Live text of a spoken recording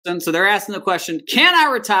So they're asking the question, can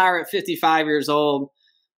I retire at 55 years old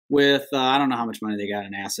with, I don't know how much money they got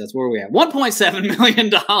in assets. Where are we at? $1.7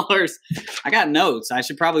 million. I got notes. I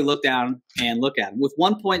should probably look down and look at them. With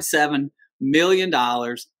 $1.7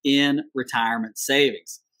 million in retirement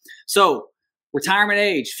savings. So retirement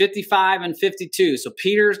age, 55 and 52. So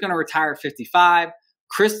Peter's going to retire at 55.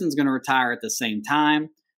 Kristen's going to retire at the same time.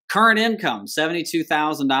 Current income,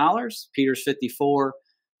 $72,000. Peter's 54.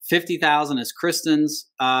 50,000 is Kristen's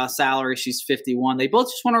salary. She's 51. They both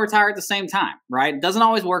just want to retire at the same time, right? It doesn't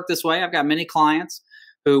always work this way. I've got many clients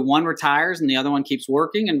who one retires and the other one keeps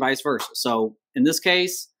working and vice versa. So in this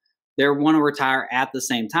case, they want to retire at the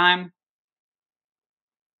same time.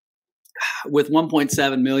 With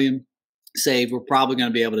 1.7 million saved, we're probably going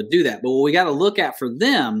to be able to do that. But what we got to look at for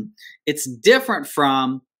them, it's different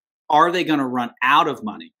from, are they going to run out of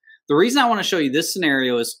money? The reason I want to show you this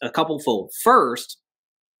scenario is a couple fold. First,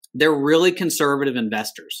 they're really conservative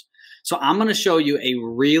investors. So I'm going to show you a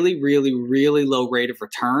really, really, really low rate of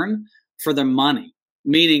return for their money,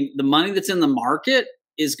 meaning the money that's in the market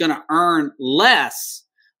is going to earn less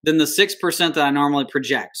than the 6% that I normally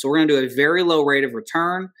project. So we're going to do a very low rate of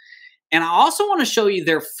return. And I also want to show you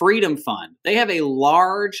their freedom fund. They have a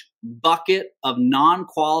large bucket of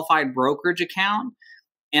non-qualified brokerage account.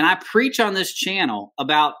 And I preach on this channel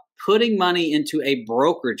about putting money into a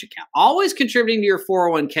brokerage account, always contributing to your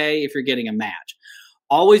 401k if you're getting a match,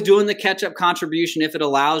 always doing the catch-up contribution if it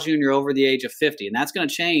allows you and you're over the age of 50. And that's going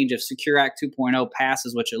to change if Secure Act 2.0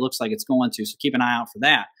 passes, which it looks like it's going to. So keep an eye out for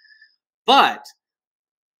that. But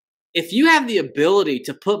if you have the ability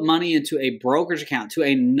to put money into a brokerage account, to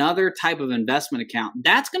another type of investment account,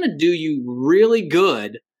 that's going to do you really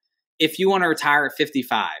good if you want to retire at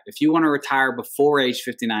 55, if you want to retire before age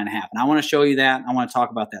 59 and a half. And I want to show you that. I want to talk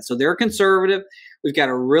about that. So they're conservative. We've got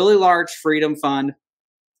a really large freedom fund.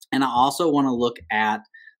 And I also want to look at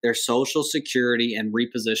their Social Security and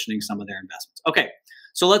repositioning some of their investments. Okay,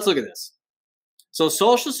 so let's look at this. So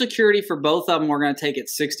Social Security for both of them, we're going to take at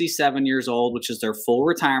 67 years old, which is their full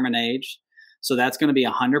retirement age. So that's going to be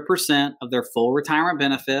 100% of their full retirement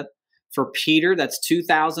benefit. For Peter, that's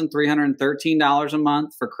 $2,313 a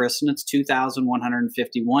month. For Kristen, it's $2,151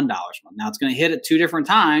 a month. Now, it's going to hit at two different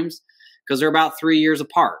times because they're about 3 years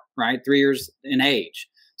apart, right? 3 years in age.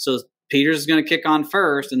 So Peter's is going to kick on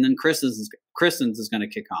first, and then Kristen's is going to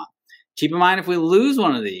kick on. Keep in mind, if we lose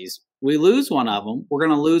one of these, we lose one of them, we're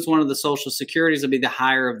going to lose one of the Social Securities. It'll be the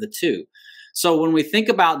higher of the two. So when we think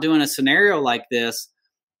about doing a scenario like this,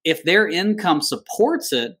 if their income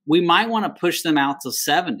supports it, we might want to push them out to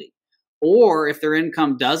 70. Or if their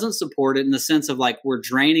income doesn't support it in the sense of like we're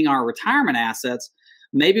draining our retirement assets,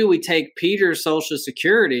 maybe we take Peter's Social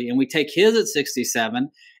Security and we take his at 67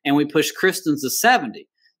 and we push Kristen's to 70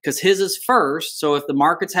 because his is first. So if the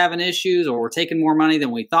market's having issues or we're taking more money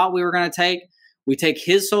than we thought we were going to take, we take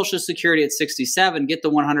his Social Security at 67, get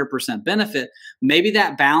the 100% benefit. Maybe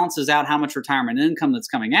that balances out how much retirement income that's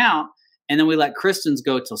coming out. And then we let Kristen's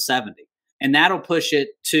go till 70. And that'll push it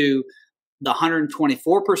to the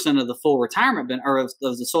 124% of the full retirement or of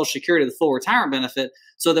the Social Security, the full retirement benefit,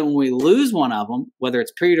 so that when we lose one of them, whether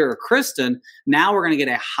it's Peter or Kristen, now we're going to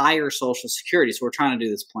get a higher Social Security. So we're trying to do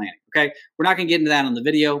this planning. Okay, we're not going to get into that on the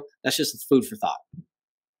video. That's just food for thought.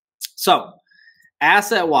 So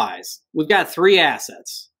asset-wise, we've got three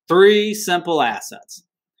assets, three simple assets.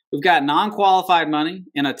 We've got non-qualified money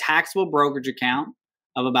in a taxable brokerage account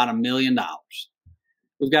of about $1 million.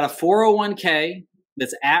 We've got a 401k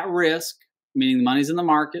that's at risk, meaning the money's in the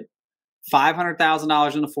market,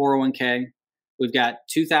 $500,000 in the 401k. We've got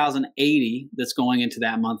 $2,080 that's going into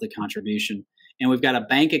that monthly contribution. And we've got a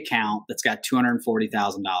bank account that's got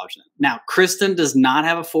 $240,000 in it. Now, Kristen does not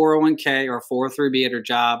have a 401k or a 403b at her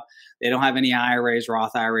job. They don't have any IRAs,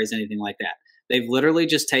 Roth IRAs, anything like that. They've literally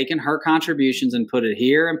just taken her contributions and put it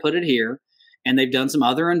here and put it here. And they've done some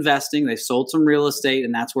other investing. They've sold some real estate,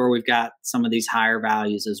 and that's where we've got some of these higher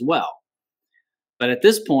values as well. But at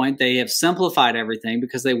this point, they have simplified everything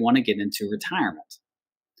because they want to get into retirement.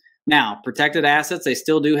 Now, protected assets, they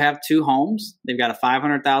still do have two homes. They've got a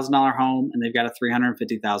 $500,000 home and they've got a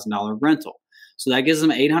 $350,000 rental. So that gives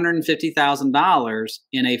them $850,000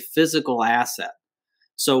 in a physical asset.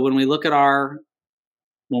 So when we look at our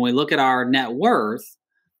net worth,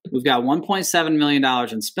 we've got $1.7 million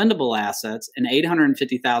in spendable assets and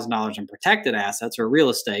 $850,000 in protected assets or real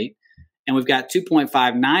estate. And we've got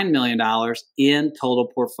 $2.59 million in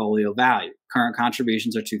total portfolio value. Current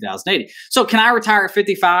contributions are $2,080. So can I retire at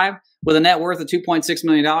 55 with a net worth of $2.6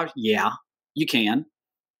 million? Yeah, you can.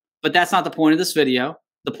 But that's not the point of this video.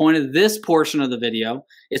 The point of this portion of the video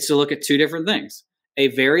is to look at two different things. A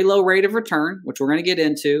very low rate of return, which we're going to get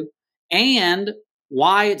into, and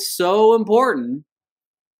why it's so important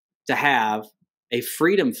to have a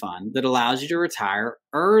freedom fund that allows you to retire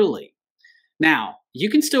early. Now, you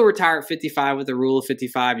can still retire at 55 with the rule of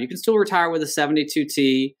 55. You can still retire with a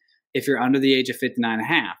 72T if you're under the age of 59 and a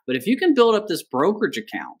half. But if you can build up this brokerage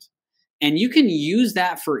account and you can use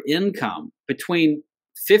that for income between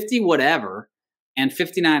 50 whatever and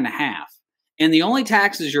 59 and a half, and the only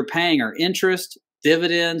taxes you're paying are interest,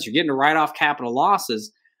 dividends, you're getting to write off capital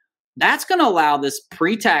losses, that's going to allow this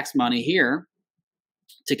pre-tax money here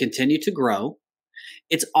to continue to grow.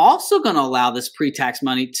 It's also going to allow this pre-tax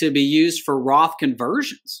money to be used for Roth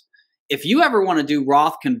conversions. If you ever want to do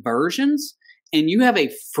Roth conversions and you have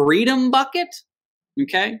a freedom bucket,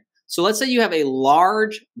 okay? So let's say you have a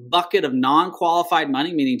large bucket of non-qualified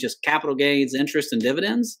money, meaning just capital gains, interest, and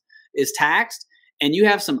dividends is taxed, and you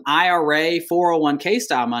have some IRA, 401k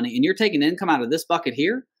style money, and you're taking income out of this bucket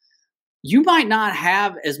here, you might not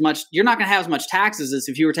have as much, you're not going to have as much taxes as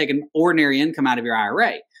if you were taking ordinary income out of your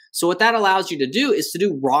IRA. So what that allows you to do is to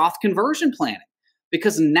do Roth conversion planning,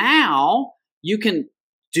 because now you can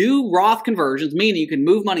do Roth conversions, meaning you can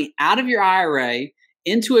move money out of your IRA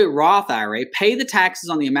into a Roth IRA, pay the taxes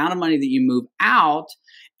on the amount of money that you move out,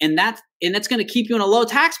 and that's going to keep you in a low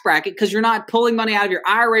tax bracket because you're not pulling money out of your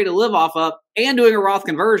IRA to live off of and doing a Roth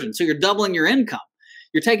conversion. So you're doubling your income.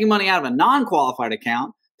 You're taking money out of a non-qualified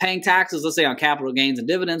account, paying taxes, let's say on capital gains and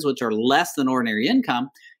dividends, which are less than ordinary income.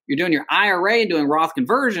 You're doing your IRA and doing Roth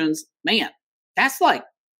conversions. Man, that's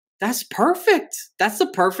perfect. That's the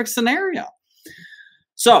perfect scenario.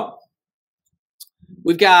 So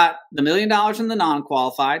we've got the $1 million in the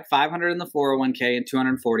non-qualified, 500 in the 401k, and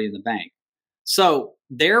 240 in the bank. So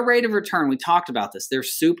their rate of return, we talked about this, they're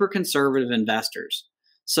super conservative investors.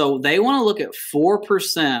 So they want to look at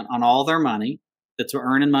 4% on all their money that's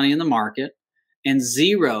earning money in the market, and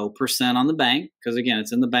 0% on the bank, because again,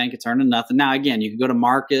 it's in the bank, it's earning nothing. Now, again, you can go to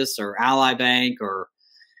Marcus or Ally Bank or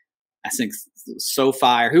I think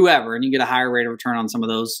SoFi or whoever, and you get a higher rate of return on some of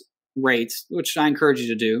those rates, which I encourage you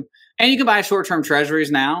to do. And you can buy short-term treasuries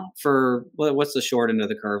now for, what's the short end of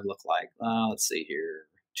the curve look like? Let's see here.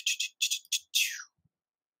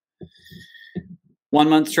 1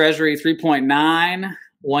 month treasury, 3.9.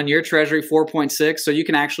 1 year treasury, 4.6. So you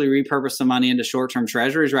can actually repurpose some money into short-term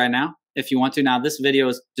treasuries right now if you want to. Now, this video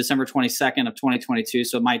is December 22nd of 2022,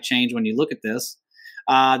 so it might change when you look at this.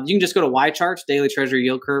 You can just go to Y-Charts, Daily Treasury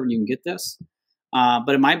Yield Curve, and you can get this. But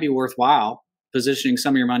it might be worthwhile positioning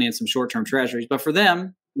some of your money in some short-term treasuries. But for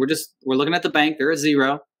them, we're looking at the bank. They're at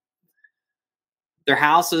 0. Their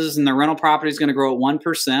houses and their rental property is going to grow at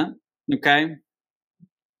 1%, okay?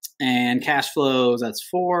 And cash flows, that's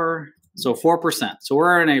 4. So 4%. So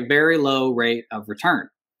we're in a very low rate of return.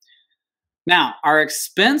 Now, our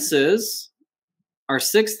expenses are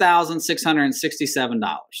 $6,667.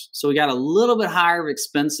 So we got a little bit higher of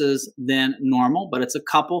expenses than normal, but it's a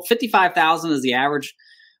couple. $55,000 is the average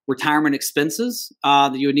retirement expenses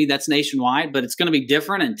that you would need. That's nationwide, but it's going to be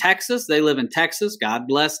different in Texas. They live in Texas. God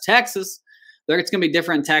bless Texas. It's going to be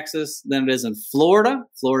different in Texas than it is in Florida.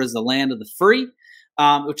 Florida is the land of the free,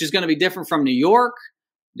 which is going to be different from New York,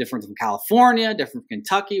 different from California, different from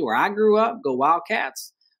Kentucky, where I grew up, go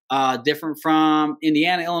Wildcats, different from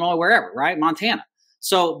Indiana, Illinois, wherever, right? Montana.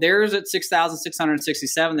 So theirs at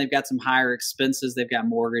 $6,667. They've got some higher expenses. They've got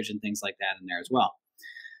mortgage and things like that in there as well.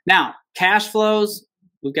 Now, cash flows,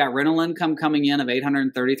 we've got rental income coming in of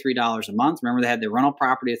 $833 a month. Remember, they had their rental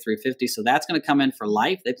property at $350, so that's going to come in for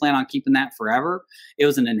life. They plan on keeping that forever. It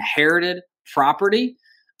was an inherited property.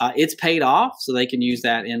 It's paid off, so they can use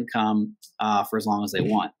that income for as long as they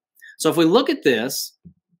want. So if we look at this,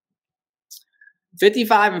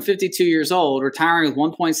 55 and 52 years old, retiring with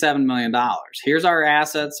 $1.7 million. Here's our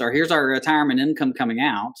assets, or here's our retirement income coming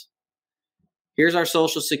out. Here's our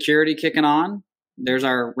Social Security kicking on. There's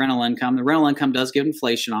our rental income. The rental income does give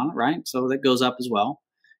inflation on it, right? So that goes up as well.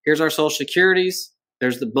 Here's our Social Securities.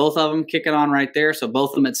 There's both of them kicking on right there. So both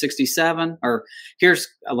of them at 67. Or here's,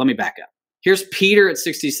 let me back up. Here's Peter at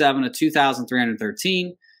 67 at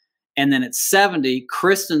 2,313. And then at 70,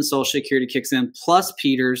 Kristen's Social Security kicks in plus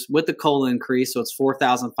Peter's with the COLA increase. So it's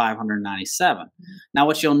 4,597. Now,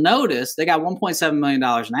 what you'll notice, they got $1.7 million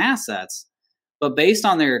in assets, but based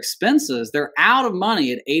on their expenses, they're out of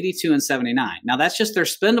money at 82 and 79. Now, that's just their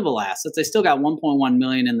spendable assets. They still got $1.1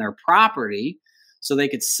 million in their property. So they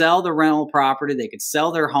could sell the rental property. They could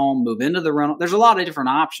sell their home, move into the rental. There's a lot of different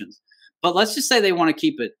options. But let's just say they want to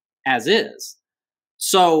keep it as is.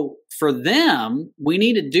 So for them, we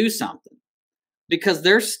need to do something because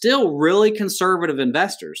they're still really conservative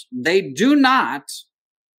investors. They do not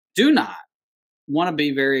want to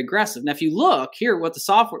be very aggressive. Now, if you look here, what the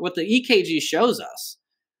EKG shows us,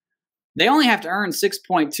 They only have to earn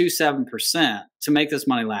 6.27% to make this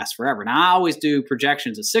money last forever. Now, I always do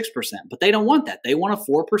projections at 6%, but they don't want that. They want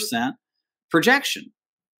a 4% projection.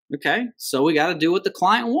 Okay, so we got to do what the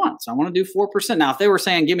client wants. I want to do 4%. Now, if they were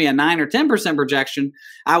saying, give me a 9 or 10% projection,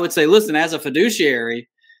 I would say, listen, as a fiduciary,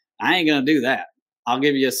 I ain't going to do that. I'll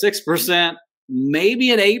give you a 6%,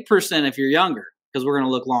 maybe an 8% if you're younger, because we're going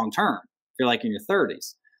to look long-term if you're like in your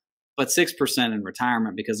 30s, but 6% in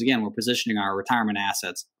retirement, because again, we're positioning our retirement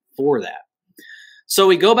assets for that. So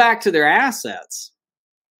we go back to their assets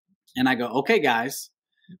and I go, okay, guys,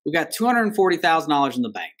 we got $240,000 in the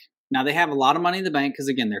bank. Now they have a lot of money in the bank because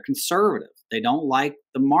again, they're conservative. They don't like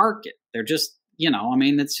the market. They're just, I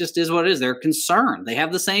mean, it's just is what it is. They're concerned. They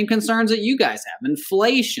have the same concerns that you guys have.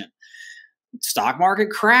 Inflation, stock market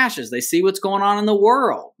crashes. They see what's going on in the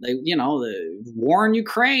world. They, the war in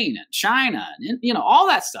Ukraine and China and, all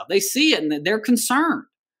that stuff. They see it and they're concerned.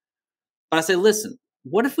 But I say, listen,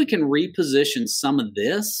 what if we can reposition some of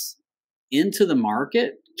this into the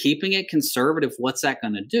market, keeping it conservative? What's that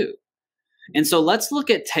going to do? And so let's look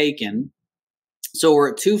at taking. So we're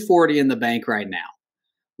at 240 in the bank right now.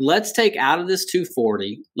 Let's take out of this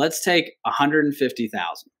 240, let's take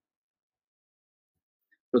 150,000.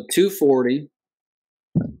 So 240,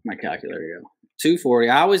 my calculator, go. 240.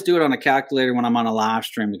 I always do it on a calculator when I'm on a live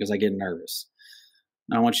stream because I get nervous.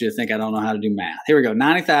 I don't want you to think I don't know how to do math. Here we go.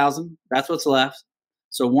 90,000. That's what's left.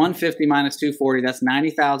 So 150 minus 240, that's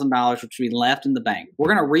 $90,000, which will be left in the bank.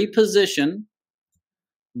 We're going to reposition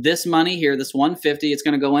this money here, this 150. It's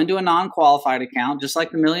going to go into a non-qualified account, just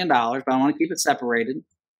like the $1 million, but I want to keep it separated.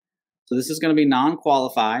 So this is going to be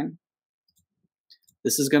non-qualified.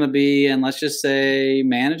 This is going to be, and let's just say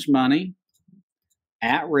managed money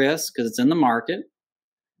at risk because it's in the market.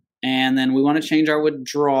 And then we want to change our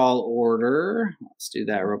withdrawal order. Let's do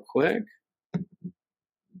that real quick.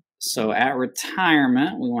 So at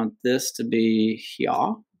retirement, we want this to be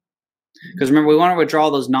here. Because remember, we want to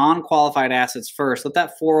withdraw those non-qualified assets first. Let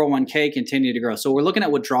that 401k continue to grow. So we're looking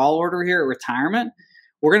at withdrawal order here at retirement.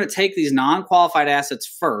 We're going to take these non-qualified assets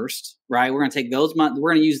first, right? We're going to take those money.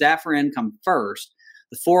 We're going to use that for income first.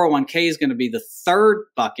 The 401k is going to be the third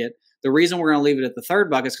bucket. The reason we're going to leave it at the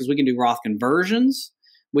third bucket is because we can do Roth conversions.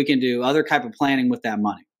 We can do other type of planning with that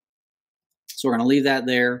money. So we're going to leave that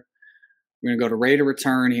there. We're going to go to rate of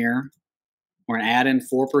return here. We're going to add in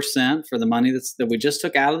 4% for the money that we just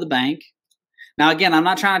took out of the bank. Now, again, I'm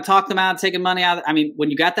not trying to talk them out of taking money out. I mean, when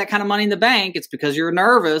you got that kind of money in the bank, it's because you're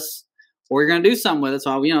nervous or you're going to do something with it.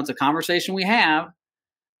 So, it's a conversation we have.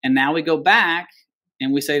 And now we go back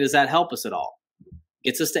and we say, does that help us at all?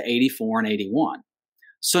 Gets us to 84 and 81.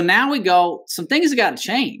 So now we go, some things have got to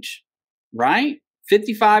change, right?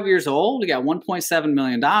 55 years old, we got $1.7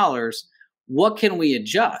 million. What can we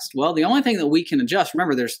adjust? Well, the only thing that we can adjust,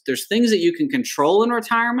 remember, there's things that you can control in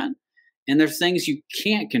retirement and there's things you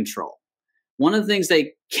can't control. One of the things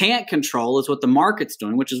they can't control is what the market's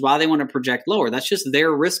doing, which is why they want to project lower. That's just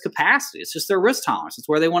their risk capacity. It's just their risk tolerance. It's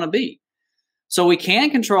where they want to be. So we can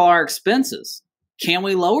control our expenses. Can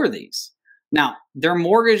we lower these? Now, their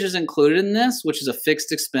mortgage is included in this, which is a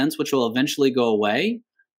fixed expense, which will eventually go away,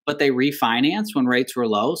 but they refinance when rates were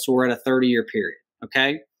low. So we're at a 30-year period,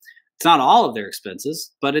 okay? It's not all of their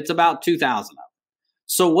expenses, but it's about $2,000 of them.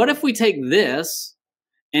 So what if we take this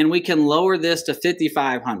and we can lower this to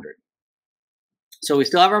 $5,500? So we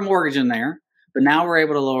still have our mortgage in there, but now we're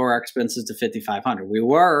able to lower our expenses to $5,500. We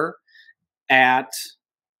were at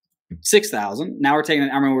 $6,000. Now we're taking,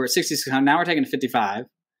 we're at $6,600. Now we're taking $55.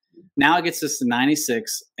 Now it gets us to $96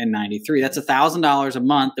 and $93. That's $1,000 a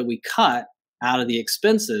month that we cut out of the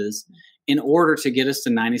expenses in order to get us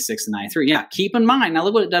to 96 and 93. Yeah, keep in mind, now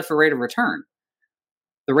look what it does for rate of return.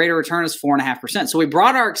 The rate of return is 4.5%. So we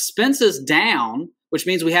brought our expenses down, which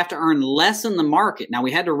means we have to earn less in the market. Now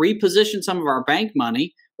we had to reposition some of our bank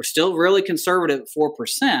money. We're still really conservative at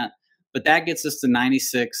 4%, but that gets us to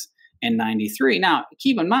 96 and 93. Now,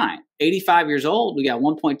 keep in mind, 85 years old, we got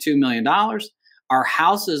 $1.2 million. Our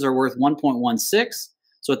houses are worth 1.16.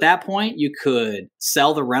 So at that point, you could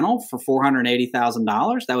sell the rental for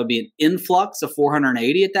 $480,000. That would be an influx of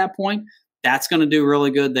 $480 at that point. That's going to do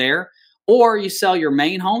really good there. Or you sell your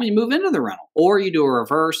main home and you move into the rental, or you do a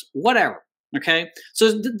reverse, whatever. Okay.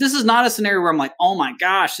 So this is not a scenario where I'm like, oh my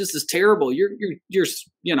gosh, this is terrible. You're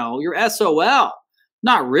SOL.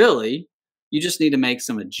 Not really. You just need to make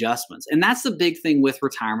some adjustments. And that's the big thing with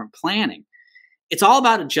retirement planning. It's all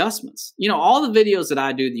about adjustments. All the videos that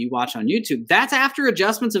I do that you watch on YouTube, that's after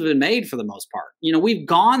adjustments have been made for the most part. We've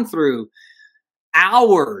gone through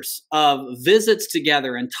hours of visits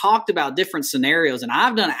together and talked about different scenarios. And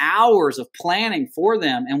I've done hours of planning for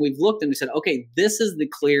them. And we've looked and we said, okay, this is the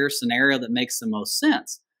clear scenario that makes the most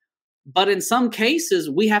sense. But in some cases,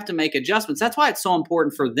 we have to make adjustments. That's why it's so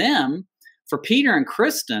important for them, for Peter and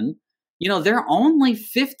Kristen. You know, they're only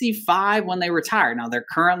 55 when they retire. Now, they're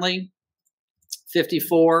currently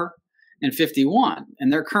 54 and 51,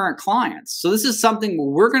 and they're current clients. So this is something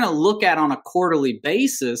we're going to look at on a quarterly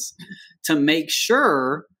basis to make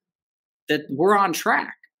sure that we're on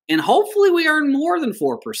track. And hopefully we earn more than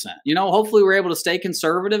 4%. You know, hopefully we're able to stay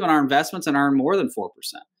conservative in our investments and earn more than 4%,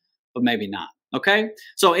 but maybe not. Okay.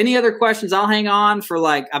 So any other questions? I'll hang on for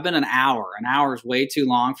I've been an hour. An hour is way too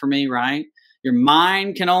long for me, right? Your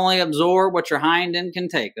mind can only absorb what your hind end can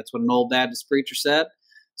take. That's what an old Baptist preacher said.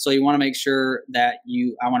 So you want to make sure that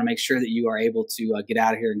I want to make sure that you are able to get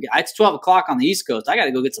out of here. It's 12 o'clock on the East Coast. I got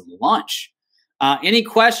to go get some lunch. Any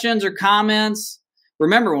questions or comments?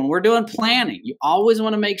 Remember, when we're doing planning, you always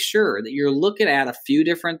want to make sure that you're looking at a few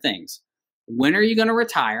different things. When are you going to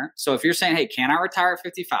retire? So if you're saying, hey, can I retire at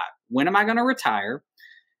 55? When am I going to retire?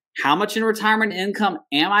 How much in retirement income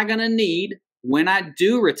am I going to need when I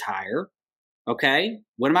do retire? Okay.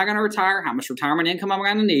 When am I going to retire? How much retirement income am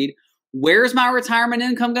I going to need? Where's my retirement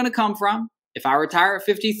income going to come from? If I retire at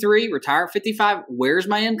 53, retire at 55, where's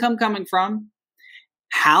my income coming from?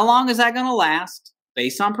 How long is that going to last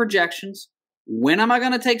based on projections? When am I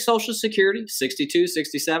going to take Social Security? 62,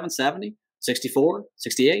 67, 70, 64,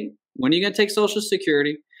 68? When are you going to take Social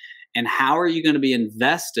Security? And how are you going to be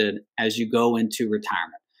invested as you go into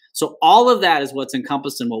retirement? So all of that is what's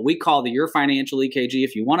encompassed in what we call the Your Financial EKG.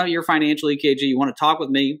 If you want Your Financial EKG, you want to talk with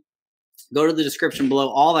me, go to the description below.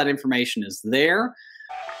 All that information is there.